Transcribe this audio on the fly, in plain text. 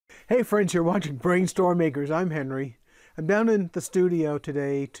Hey friends, you're watching BrainStormAcres. I'm Henry. I'm down in the studio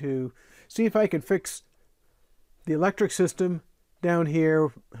today to see if I can fix the electric system down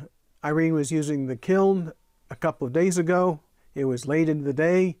here. Irene was using the kiln a couple of days ago. It was late into the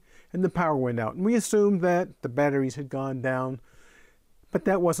day and the power went out. And we assumed that the batteries had gone down, but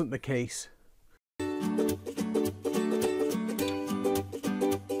that wasn't the case.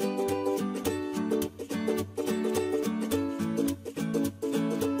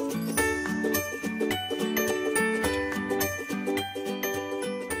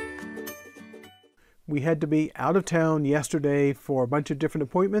 We had to be out of town yesterday for a bunch of different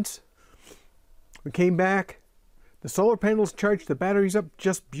appointments. We came back. The solar panels charged the batteries up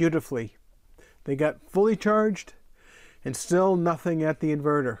just beautifully. They got fully charged and still nothing at the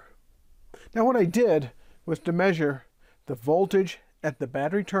inverter. Now what I did was to measure the voltage at the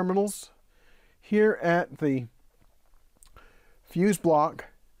battery terminals here at the fuse block,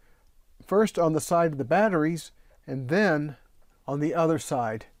 first on the side of the batteries and then on the other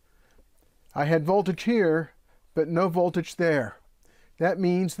side. I had voltage here, but no voltage there. That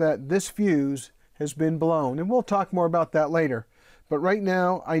means that this fuse has been blown, and we'll talk more about that later. But right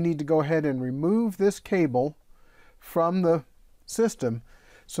now, I need to go ahead and remove this cable from the system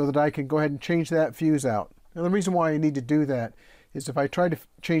so that I can go ahead and change that fuse out. Now, the reason why I need to do that is if I try to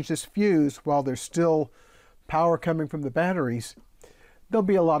change this fuse while there's still power coming from the batteries, there'll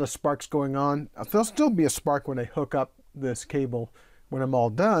be a lot of sparks going on. There'll still be a spark when I hook up this cable when I'm all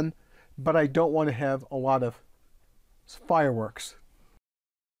done, but I don't want to have a lot of fireworks.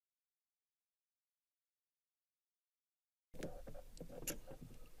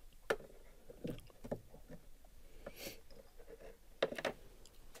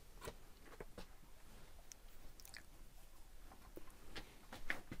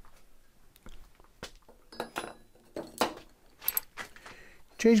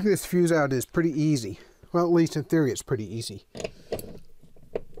 Changing this fuse out is pretty easy. Well, at least in theory it's pretty easy.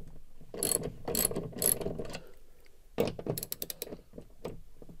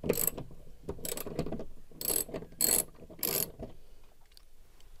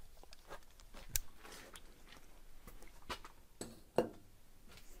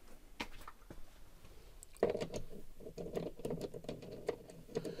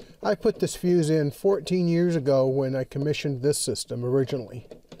 I put this fuse in 14 years ago when I commissioned this system originally.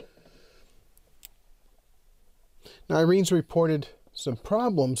 Now Irene's reported some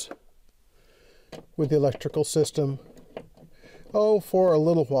problems with the electrical system, for a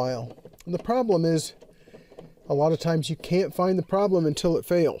little while. And the problem is, a lot of times you can't find the problem until it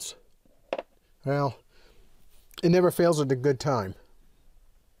fails. Well, it never fails at a good time.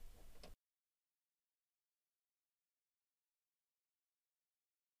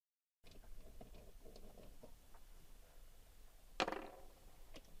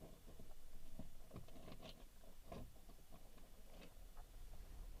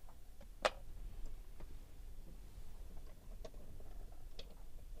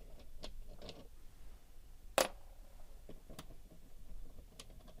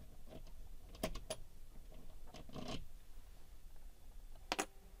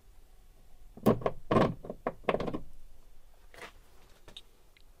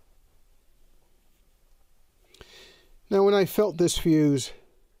 Now when I felt this fuse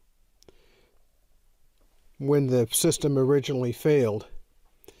when the system originally failed,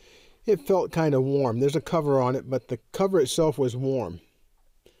 it felt kind of warm. There's a cover on it, but the cover itself was warm.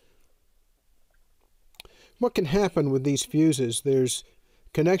 What can happen with these fuses, there's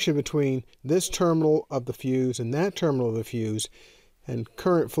connection between this terminal of the fuse and that terminal of the fuse, and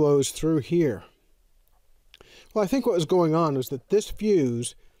current flows through here. Well, I think what was going on was that this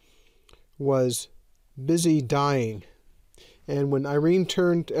fuse was busy dying. And when Irene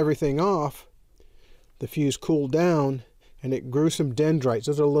turned everything off, the fuse cooled down and it grew some dendrites.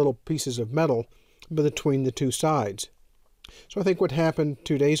 Those are little pieces of metal between the two sides. So I think what happened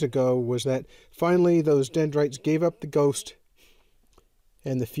 2 days ago was that finally those dendrites gave up the ghost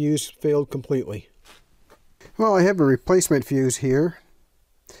and the fuse failed completely. Well, I have a replacement fuse here.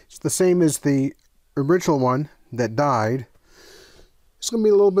 It's the same as the original one that died. It's going to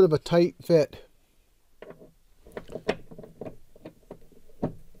be a little bit of a tight fit.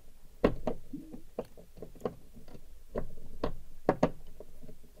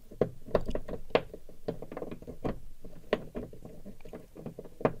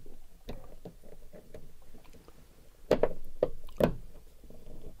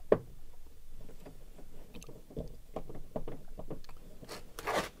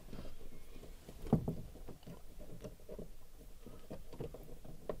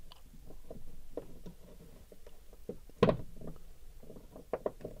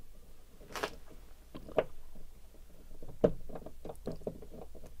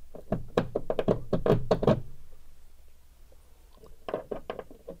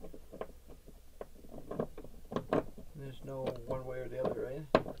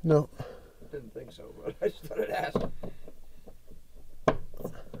 No. Didn't think so, but I just thought I'd ask.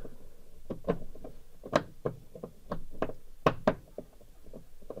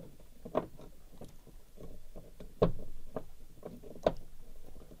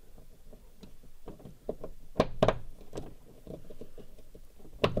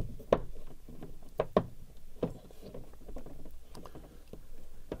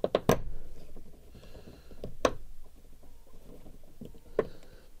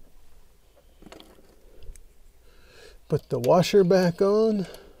 Put the washer back on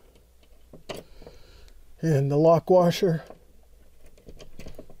and the lock washer.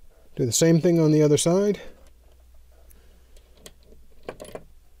 Do the same thing on the other side.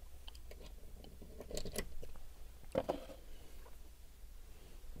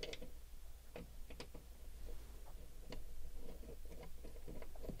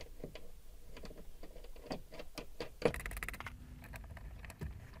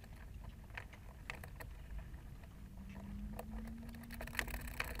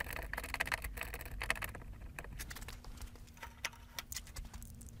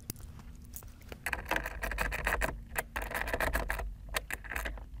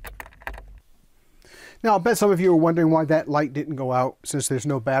 Now, I'll bet some of you are wondering why that light didn't go out since there's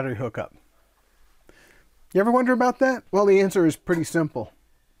no battery hookup. You ever wonder about that? Well, the answer is pretty simple.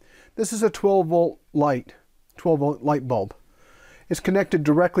 This is a 12-volt light, 12-volt light bulb. It's connected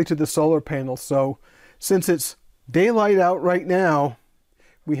directly to the solar panel, so since it's daylight out right now,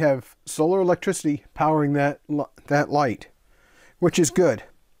 we have solar electricity powering that light, which is good.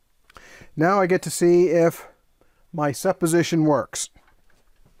 Now I get to see if my supposition works.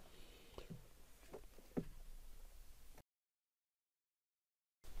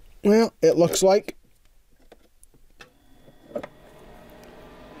 Well, it looks like. Yeah,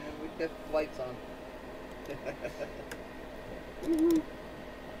 we got lights on. I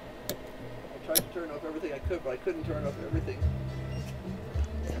tried to turn off everything I could, but I couldn't turn off everything.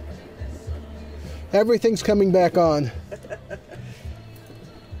 Everything's coming back on.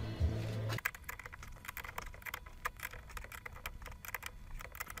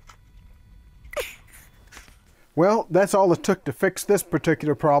 Well, that's all it took to fix this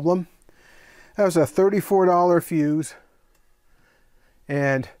particular problem. That was a $34 fuse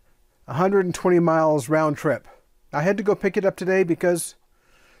and 120 miles round trip. I had to go pick it up today because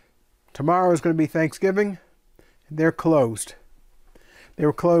tomorrow is going to be Thanksgiving and they're closed. They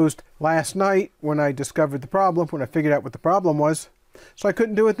were closed last night when I discovered the problem, when I figured out what the problem was, so I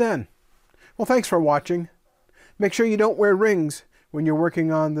couldn't do it then. Well, thanks for watching. Make sure you don't wear rings when you're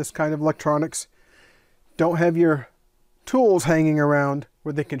working on this kind of electronics. Don't have your tools hanging around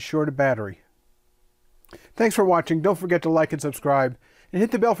where they can short a battery. Thanks for watching. Don't forget to like and subscribe and hit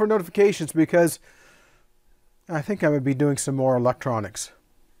the bell for notifications because I think I'm going to be doing some more electronics.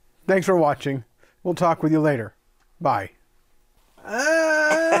 Thanks for watching. We'll talk with you later. Bye.